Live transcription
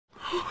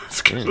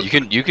It's good.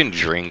 You can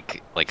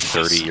drink like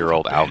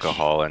 30-year-old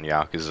alcohol in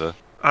Yakuza.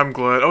 I'm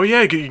glad. Oh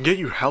yeah, it can get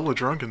you hella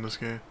drunk in this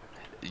game.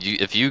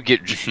 If you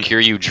get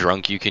Kiryu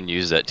drunk, you can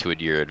use that to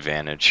your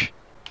advantage,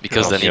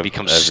 because then he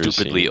becomes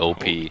stupidly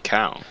OP.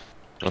 Cow.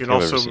 You can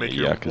also make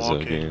your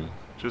walking game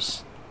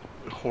just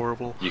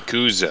horrible.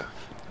 Yakuza.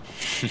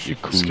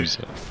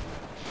 Yakuza.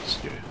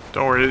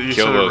 Don't worry, you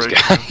kill said those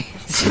it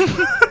right.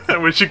 guys. I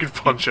wish you could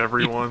punch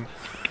everyone.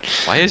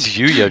 Why is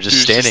Yuya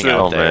just standing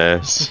out there?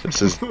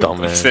 This is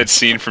dumbass. It's that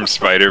scene from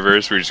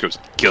Spider-Verse where he just goes,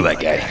 kill that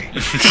guy.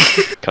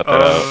 Cut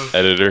that out.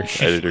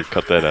 Editor,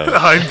 cut that out.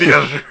 I'm the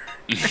editor.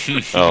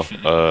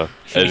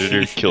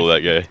 Editor, kill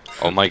that guy.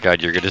 Oh my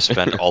god, you're gonna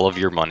spend all of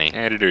your money.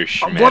 Editor,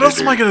 what else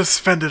am I gonna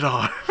spend it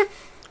on?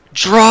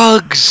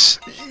 Drugs!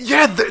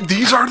 Yeah,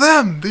 these are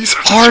them! These are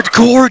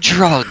hardcore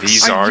drugs!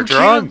 These are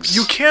drugs!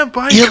 You can't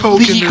buy Illegal.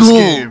 coke in this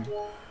game.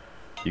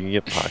 You can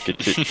get get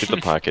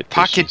the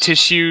pocket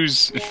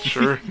tissues.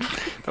 Sure.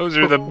 Those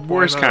are the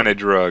worst kind of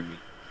drug.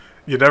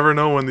 You never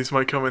know when these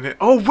might come in.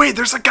 Oh wait,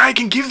 there's a guy I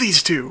can give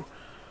these to!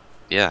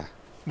 Yeah.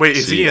 Wait,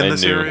 is he in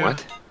this area?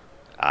 What?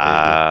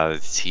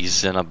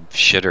 He's in a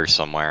shitter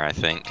somewhere, I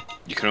think.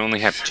 You can only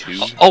have 2?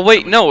 Oh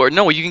wait, no,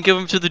 you can give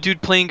him to the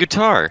dude playing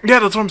guitar. Yeah,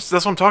 that's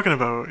what I'm talking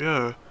about.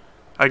 Yeah,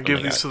 I'd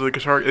give these to the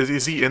guitar.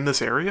 Is he in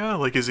this area?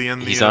 Like, is he in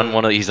the? He's on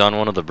one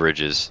of the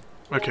bridges.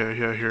 Okay,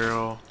 yeah, here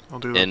I'll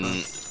do that. In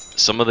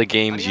some of the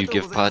games, you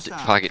give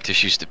pocket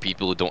tissues to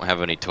people who don't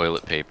have any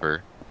toilet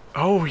paper.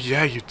 Oh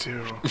yeah, you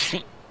do.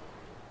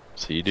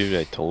 See, dude,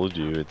 I told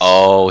you.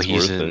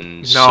 He's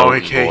in. No,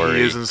 okay,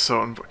 he is in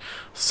Sotenborg.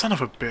 Son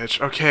of a bitch.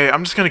 Okay,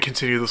 I'm just gonna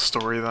continue the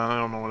story then. I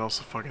don't know what else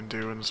to fucking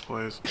do in this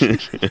place.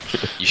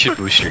 You should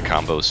boost your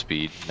combo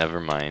speed. Never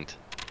mind.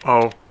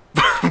 Oh,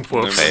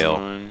 whoops. Fail.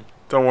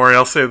 Don't worry,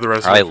 I'll save the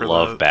rest of it for that. I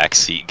love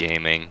backseat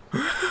gaming.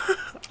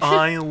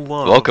 I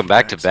love. Welcome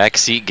back to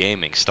Backseat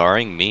Gaming,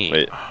 starring me.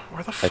 Wait,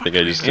 where the fuck? I think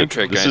I just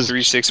Amtrak this guy is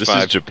 365.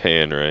 This is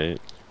Japan, right?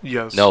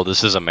 Yes. No,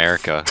 this is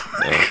America.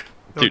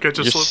 Dude, okay,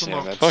 just just- let them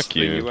know. That's Fuck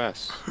you. the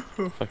US.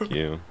 Fuck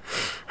you.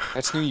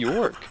 That's New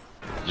York.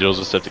 You'll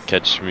just have to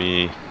catch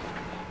me.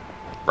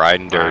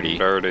 Riding dirty.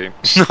 Dirty.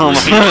 Oh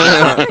my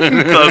god.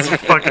 That's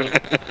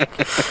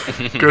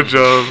fucking. Good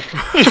job.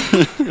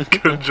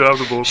 Good job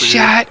to both of you.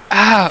 Shut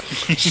up!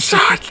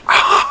 Shut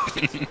up!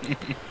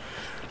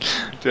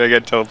 Dude, I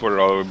got teleported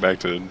all the way back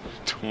to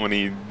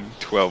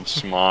 2012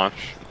 Smosh.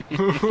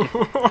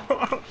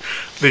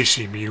 They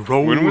see me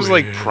rolling. When was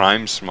like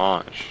Prime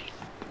Smosh?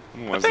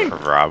 When was think-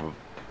 that? I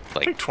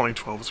Like think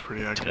 2012 is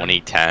pretty accurate.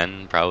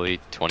 2010, probably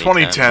 2010.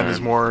 2010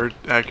 is more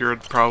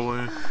accurate,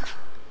 probably.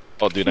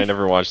 Oh, dude, I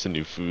never watched the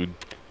new food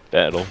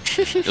battle.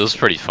 It was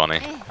pretty funny.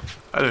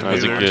 I didn't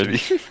Was it either.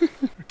 good?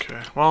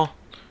 Okay, well,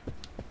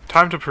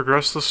 time to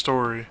progress the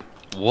story.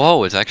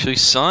 Whoa, it's actually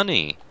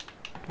sunny.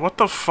 What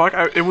the fuck?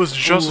 It was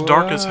just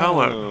dark as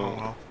hell out. Oh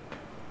well.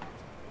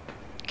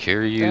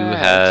 Kiryu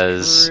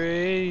has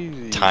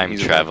crazy. time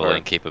He's a traveling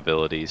part.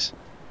 capabilities.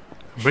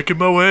 Making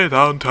my way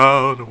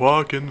downtown,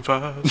 walking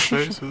fast,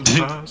 faces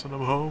fast, and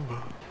I'm home.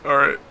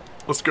 Alright,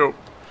 let's go.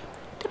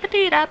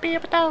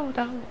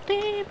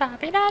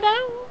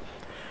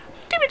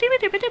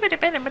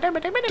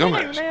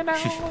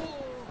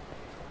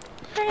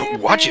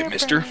 Watch it,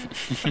 mister.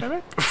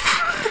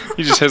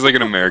 He just has like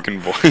an American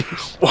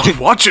voice.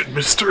 Watch it,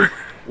 mister!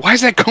 Why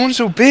is that cone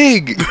so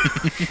big?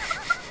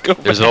 Go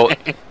There's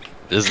back.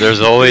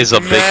 there's always a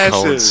big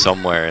cone Massive.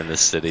 somewhere in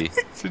this city.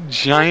 It's a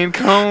giant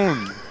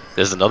cone.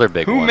 There's another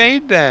big Who one.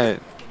 made that?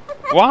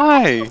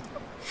 Why?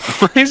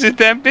 Why is it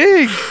that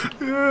big?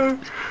 Yeah,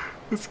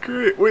 it's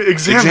great. Wait,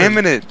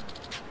 examine it.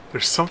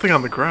 There's something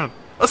on the ground.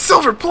 A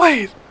silver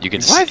plate! You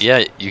can What?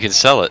 yeah, you can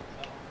sell it.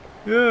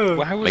 Yeah.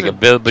 Why was Make a a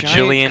giant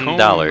bajillion cone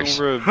dollars.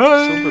 over a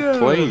Hi-ya. silver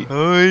plate?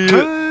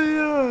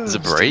 Hi-ya. Is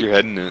it Stick break? your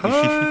head in it.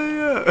 Hi-ya.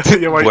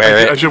 Yeah, why, Wear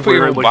it. I should Put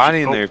your wear it whole like,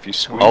 body in oh, there if you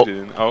squeeze Oh. it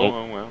in.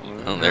 Oh, well.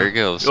 Oh, there it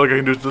goes. Like I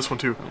can do this one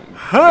too.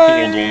 The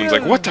old woman's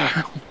like, what the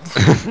hell?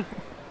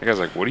 That guy's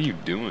like, what are you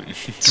doing?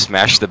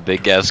 Smash the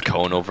big ass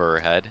cone over her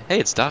head. Hey,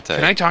 it's Date.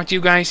 Can I talk to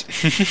you guys?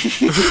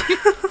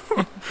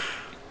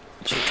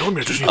 Tell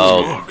me I just need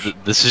Oh, dogs.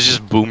 this is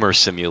just Boomer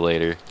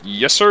Simulator.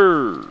 Yes,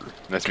 sir.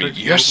 That's me. Connect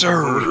the Yes,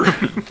 sir.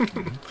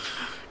 modem.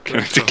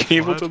 Connect the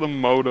cable to the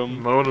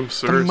modem. Modem,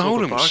 sir. The is what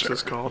modem, the box sir.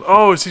 is called.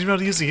 Oh, it's about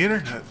to use the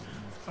internet.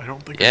 I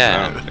don't think.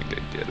 Yeah. I don't think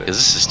they did it. Because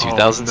this is Oh,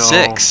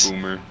 2006.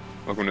 Boomer.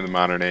 Welcome to the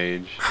modern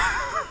age.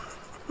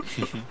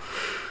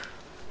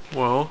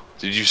 Well,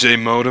 Did you say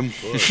modem?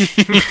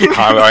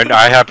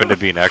 I happen to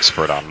be an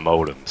expert on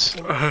modems.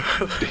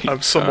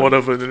 I'm somewhat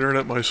of an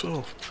internet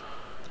myself.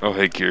 Oh,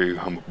 hey,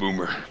 Kiryu, I'm a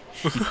boomer.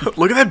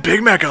 Look at that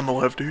Big Mac on the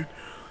left, dude.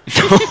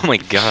 Oh my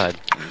god.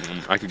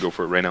 I could go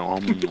for it right now.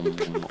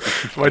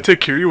 Might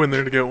take Kiryu in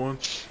there to get one.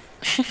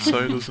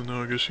 Sai doesn't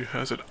know. I guess she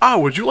has it. Ah,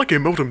 would you like a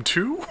modem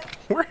too?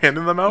 We're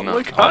handing them out No.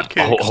 like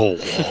hotcakes. Oh,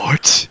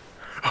 what?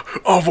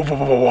 Oh, whoa,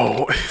 whoa,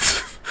 whoa, whoa.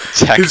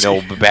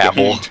 Techno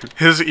babble.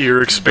 His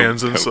ear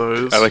expands in Don't help.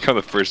 size. I like how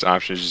the first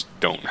option is just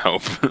don't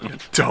help.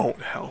 Don't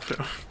help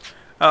him.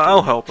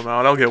 I'll help him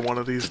out. I'll get one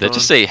of these Did done. that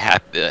just say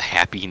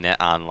Happy Net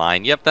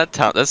Online? Yep,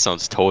 that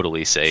sounds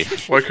totally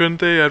safe. Why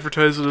couldn't they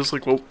advertise it as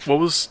like what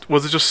was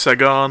it just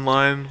Sega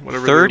Online?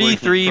 Whatever.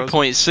 33.6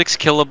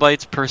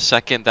 kilobytes per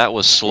second. That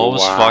was slow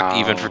as fuck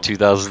even for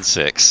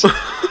 2006.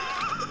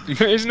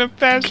 There isn't a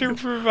faster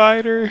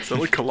provider. Is that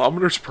like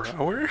kilometers per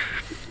hour?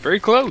 Very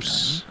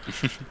close.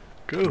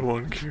 Good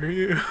one,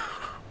 Kiryu.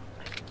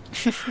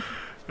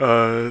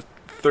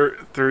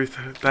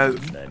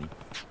 30.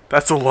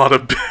 That's a lot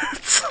of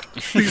bits.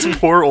 These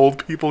poor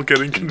old people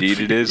getting confused.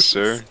 Indeed, it is,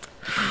 sir.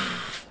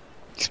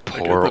 These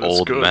poor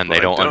old men. They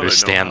don't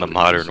understand the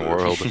modern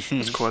world.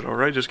 It's quite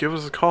alright. Just give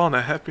us a call on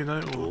a happy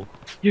night. We'll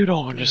You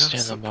don't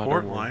understand the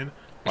support modern line.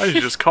 Why did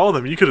you just call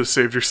them? You could have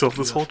saved yourself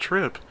this whole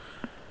trip.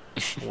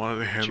 I wanted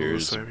to handle Cheers,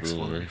 this savings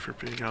boomer. money for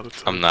being out of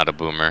touch. I'm not a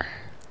boomer.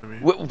 I mean,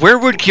 Where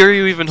would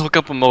Kiryu even hook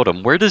up a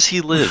modem? Where does he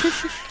live?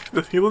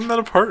 he lives in that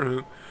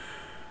apartment.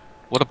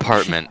 What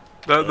apartment?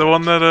 The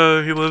one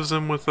that he lives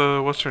in with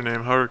what's her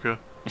name, Haruka.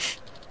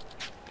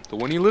 The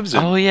one he lives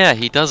in. Oh yeah,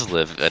 he does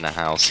live in a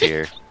house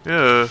here.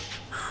 Yeah.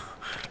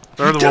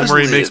 Or the one where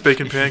he makes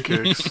bacon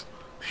pancakes.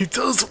 He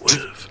does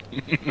live.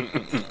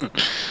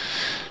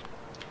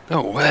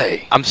 No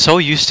way. I'm so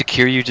used to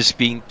Kiryu just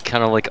being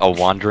kind of like a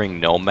wandering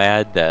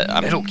nomad that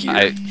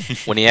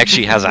when he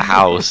actually has a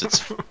house,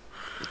 it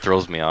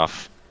throws me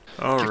off.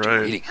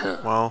 Alright.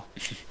 Well,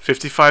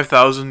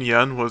 55,000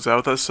 yen, was that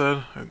what that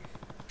said?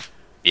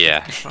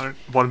 Yeah.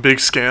 One big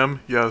scam?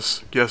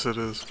 Yes. Yes, it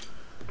is.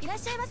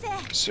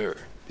 Sir,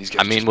 these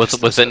guys I mean,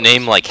 with a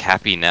name like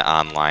Happy Net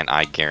Online,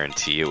 I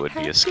guarantee it would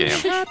be a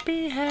scam.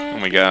 Oh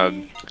my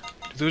god.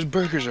 Those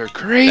burgers are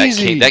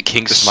crazy. That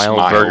King Smile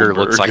burger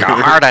looks like a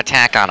heart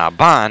attack on a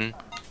bun.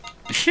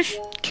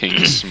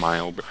 King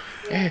Smile burger.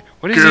 Hey,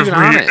 what is Give even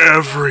on me it?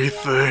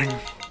 everything.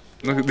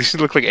 Look, these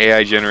look like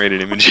AI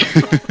generated images.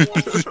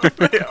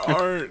 They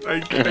aren't.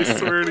 I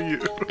swear to you.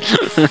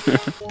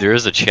 There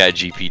is a Chat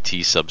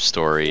GPT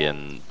sub-story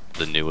in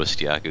the newest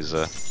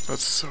Yakuza.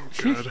 That's so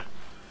good.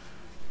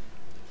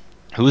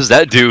 Who's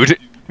that dude?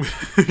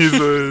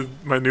 He's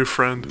my new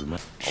friend.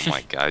 Oh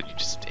my god, you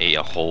just ate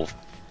a whole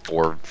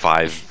 4,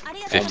 5,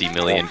 50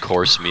 million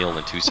course meal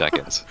in 2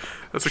 seconds.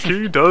 That's what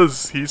Kiryu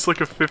does. He's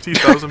like a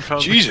 50,000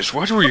 pound. Jesus,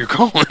 watch where you're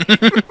going.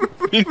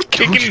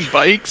 Kicking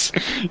bikes,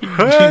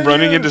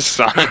 running into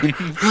signs.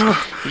 You're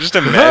just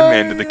a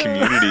madman to the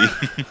community.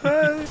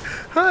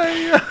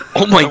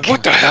 Oh my god.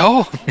 What the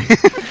hell?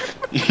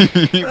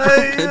 You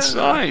broke that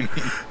sign.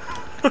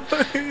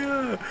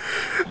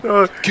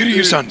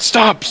 Kiryu son,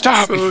 stop!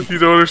 So, you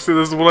don't understand,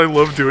 this is what I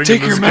love doing.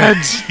 Take in your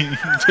this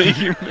meds! Take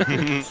your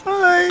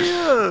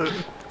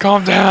meds!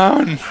 Calm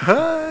down!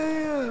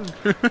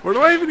 Where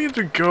do I even need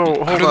to go? Hold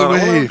Out on, of the I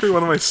want to way. upgrade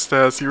one of my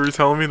stats. You were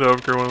telling me to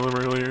upgrade one of them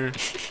earlier.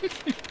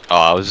 Oh,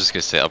 I was just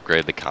gonna say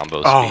upgrade the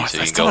combo speed Oh, so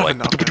I you can still go haven't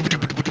like.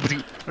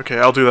 upgraded. Okay,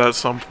 I'll do that at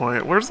some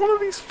point. Where's one of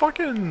these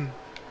fucking...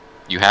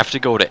 You have to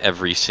go to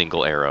every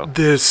single arrow.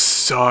 This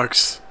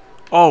sucks.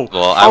 Oh,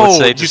 Well, I would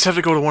say you just- just have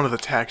to go to one of the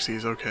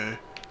taxis, okay.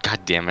 God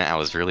damn it, I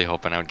was really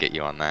hoping I would get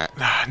you on that.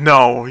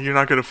 No, you're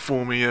not gonna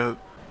fool me yet.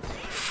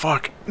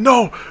 Fuck.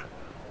 No!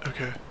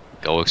 Okay.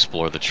 Go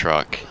explore the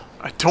truck.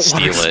 I don't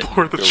want to Steal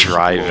explore it. the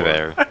Drive truck.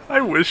 there. I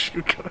wish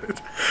you could.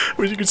 I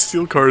wish you could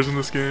steal cars in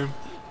this game.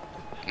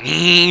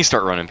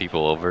 Start running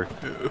people over.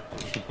 Yeah.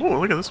 Oh,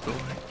 look at this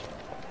building.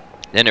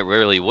 Then it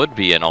really would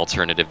be an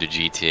alternative to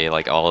GTA,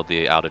 like all of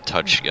the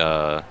out-of-touch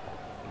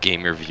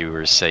game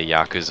reviewers say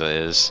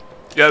Yakuza is.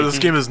 Yeah, this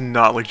game is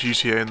not like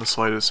GTA in the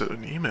slightest.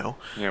 An email.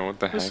 Yeah, what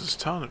the This heck? is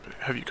telling me.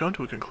 Have you come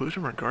to a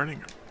conclusion regarding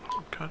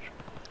your country?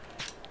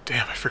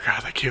 Damn, I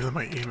forgot I gave them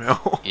my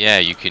email. Yeah,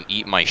 you can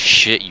eat my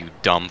shit, you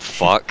dumb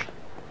fuck.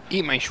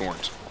 Eat my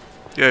shorts.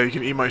 Yeah, you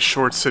can eat my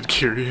shorts, said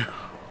Kiryu.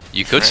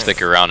 You could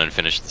stick around and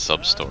finish the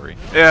sub-story.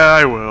 Yeah,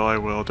 I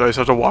will. Do I just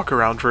have to walk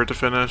around for it to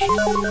finish?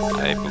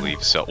 I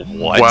believe so.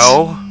 What?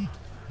 Well,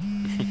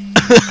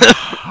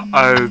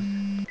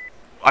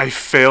 I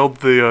failed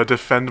the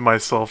defend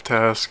myself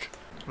task.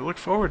 We look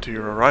forward to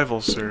your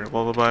arrival, sir.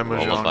 Lullaby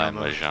Mahjong Lullaby on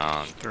the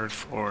Mahjong. 3rd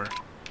floor.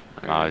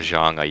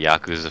 Mahjong, a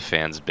Yakuza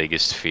fan's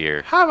biggest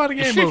fear. How about a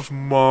game of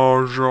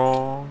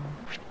Mahjong?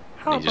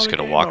 How You just about a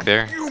gonna game walk of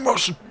there? You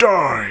must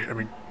die! I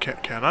mean,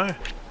 can I?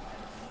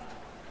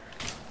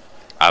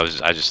 I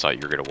just thought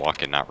you were gonna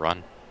walk and not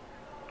run.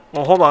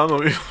 Well, hold on,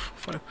 let me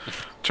find...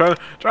 Try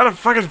to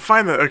fucking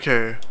find that.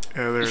 Okay.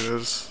 Yeah, there it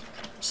is.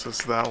 So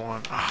it's that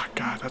one. Ah,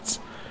 God, it's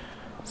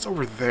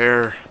over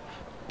there.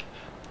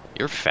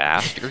 You're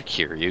fast. You're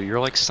Kiryu. You're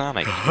like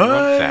Sonic. You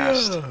run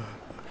fast.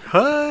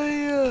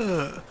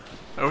 Hiya!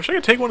 I wish I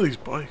could take one of these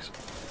bikes.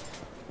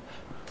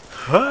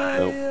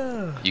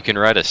 Hiya! You can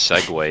ride a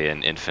Segway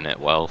in Infinite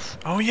Wealth.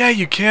 Oh yeah,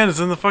 you can. It's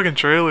in the fucking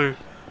trailer.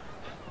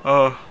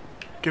 Game's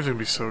gonna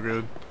be so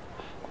good.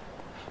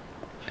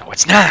 No,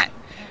 it's not.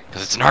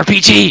 Because it's an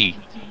RPG.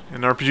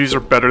 And RPGs are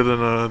better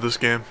than this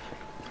game.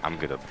 I'm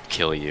gonna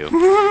kill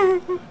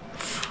you.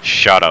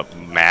 Shut up,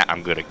 Matt.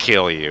 I'm gonna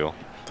kill you.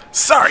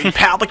 Sorry,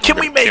 pal, but can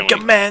we make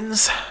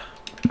amends?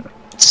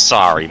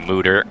 sorry,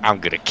 m00ter. I'm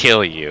gonna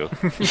kill you.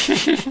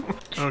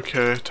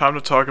 Okay, time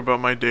to talk about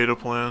my data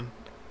plan.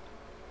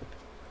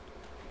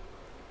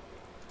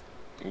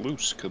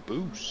 Loose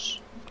caboose.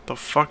 What the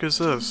fuck is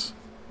this?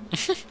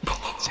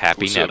 It's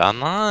Happy What's Net up?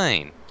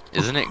 Online.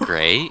 Isn't it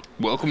great?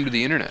 Welcome to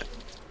the internet.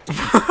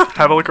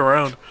 Have a look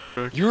around.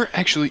 You're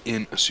actually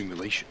in a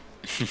simulation.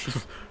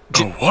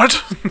 Oh, what?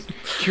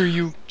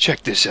 Kiryu,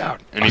 check this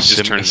out. And A he just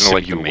sim- turns into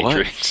like the sim- what?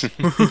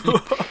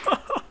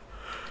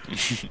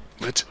 Matrix.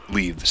 Let's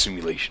leave the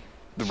simulation.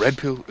 The red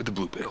pill or the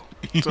blue pill?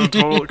 So in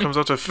total, it comes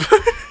out to...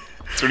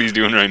 That's what he's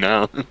doing right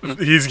now.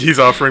 he's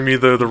offering me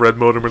the red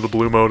modem or the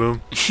blue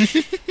modem.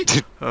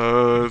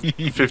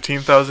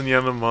 15,000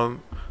 yen a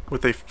month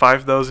with a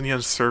 5,000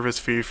 yen service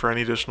fee for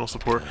any additional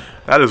support.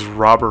 That is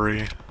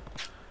robbery.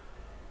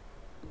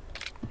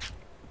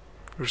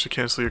 Wish to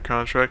cancel your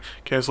contract.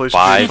 Cancellation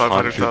fee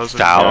 500,000.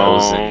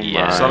 500,000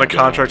 yen. It's not a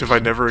contract if I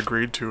never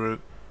agreed to it.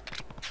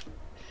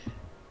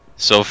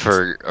 So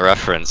for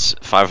reference,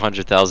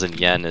 500,000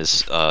 yen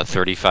is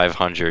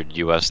 3,500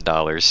 US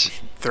dollars.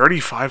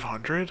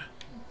 3,500?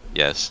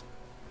 Yes.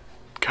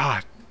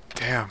 God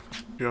damn.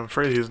 Yeah, I'm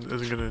afraid he isn't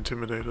going to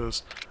intimidate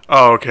us.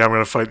 Oh, okay, I'm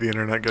going to fight the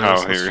internet,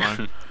 guys. Oh, That's here.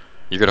 fine.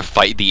 You're gonna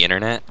fight the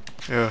internet?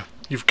 Yeah.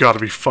 You've got to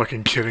be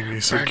fucking kidding me,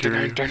 Sir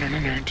Kiryu.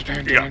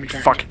 You got to be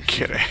fucking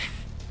kidding.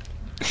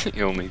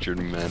 Ill-natured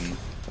men.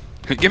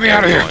 Get me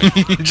out of here!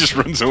 He just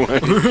runs away.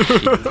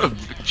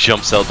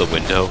 Jumps out the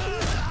window.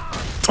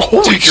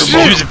 Holy Take your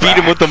shit! You just beat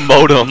him with the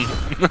modem.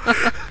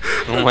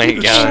 Oh my Beat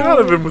the shit god. out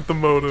of him with the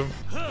modem.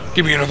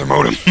 Give me another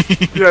modem.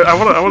 Yeah, I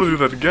want to do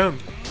that again.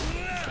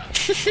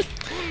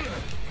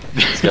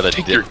 He's got a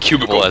Take your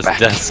cubicle full-ass back.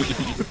 desk.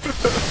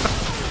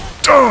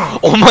 Oh,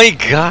 Oh my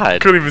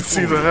god. couldn't even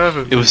see that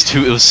happen. It was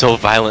so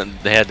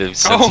violent they had to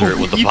censor it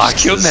with the you boxes.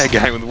 just killed that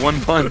guy with one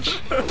punch.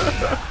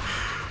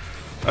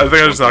 I think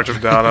I just knocked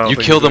him down. I don't You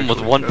think killed he's him with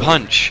actually one dead.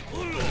 punch.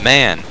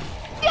 Man.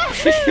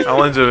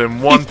 I'll end it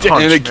in one He's dead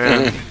punch,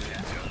 again. man.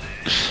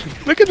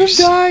 Look at him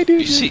die,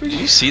 dude. Did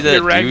you see that Get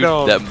dude,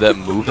 ragdolled. that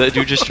move that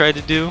dude just tried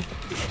to do?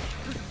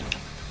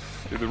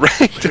 Dude, the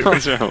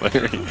ragdolls are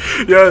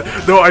hilarious.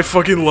 Yeah, no, I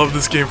fucking love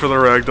this game for the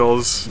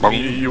ragdolls.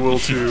 You will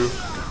too.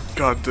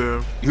 God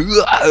damn.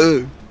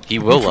 He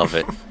will love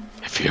it.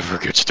 If he ever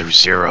gets through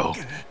 0.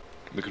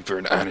 Looking for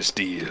an honest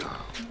deal.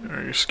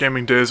 Alright, your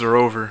scamming days are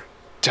over.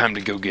 Time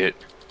to go get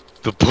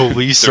The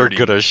police are 30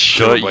 gonna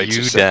shut kilobytes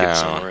you a second down.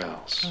 somewhere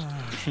else.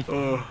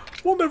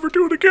 We'll never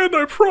do it again,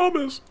 I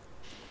promise.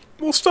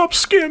 We'll stop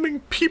scamming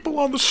people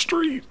on the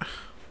street.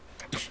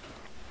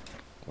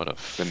 What a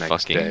The next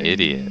fucking day.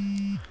 idiot.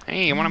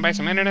 Hey, you want to buy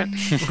some internet?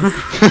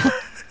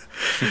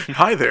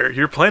 Hi there,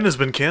 your plan has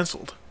been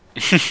cancelled.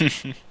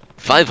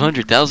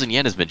 500,000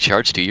 yen has been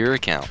charged to your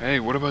account. Hey,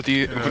 what about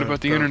the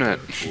that- internet?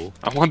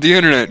 I want the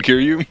internet,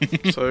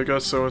 Kiryu. So I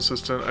got so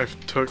insistent, I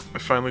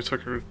finally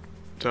took her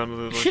down to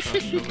the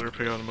electronics dealer to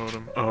pick out a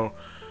modem. Oh,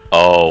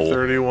 Oh.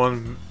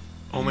 31,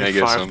 only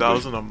Mega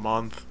 5,000 a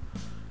month.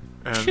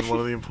 And one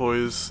of the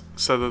employees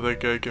said that that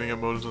guy getting a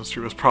modems on the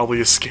street was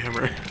probably a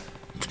scammer.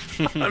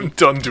 I'm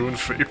done doing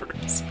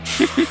favors.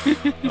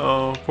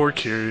 Oh, poor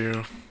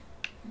Kiryu.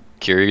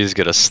 Kiryu's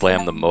gonna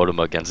slam the modem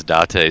against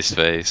Date's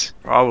face.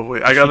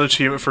 Probably. I got an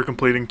achievement for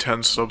completing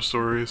 10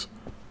 sub-stories.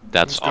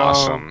 That's Let's go.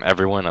 awesome.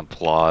 Everyone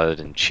applaud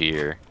and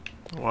cheer.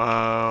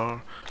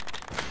 Wow.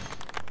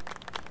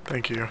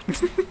 Thank you.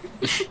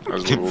 I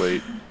was a little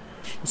late.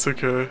 It's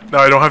okay. Now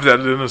I don't have to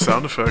edit in a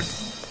sound effect.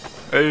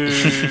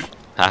 Hey.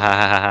 Ha ha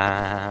ha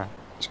ha.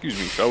 Excuse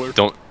me, feller.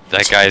 Don't.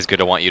 That guy's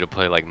gonna want you to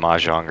play like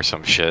mahjong or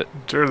some shit.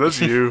 Jared, that's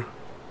you.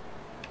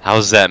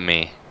 How's that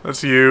me?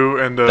 That's you,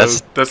 and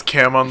That's- that's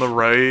Cam on the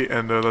right,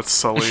 and that's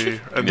Sully.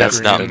 And That's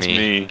the not green. That's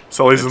me. me.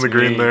 Sully's That's in the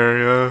green me. there,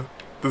 yeah.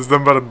 This is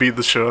them about to beat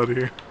the shit out of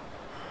you.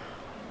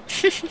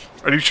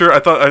 Are you sure?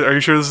 Are you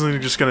sure this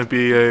isn't just gonna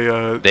be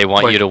a? They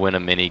want like- you to win a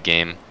mini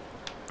game.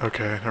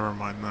 Okay, never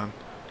mind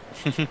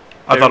then.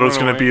 I thought it was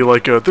run gonna away. be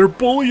like they're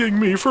bullying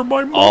me for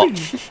my All, money.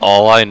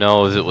 all I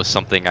know is it was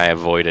something I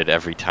avoided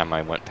every time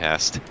I went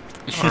past.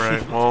 All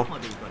right, well,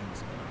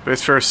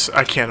 base fare.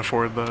 I can't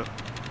afford that.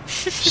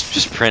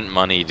 Just print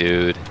money,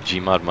 dude.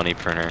 Gmod money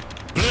printer.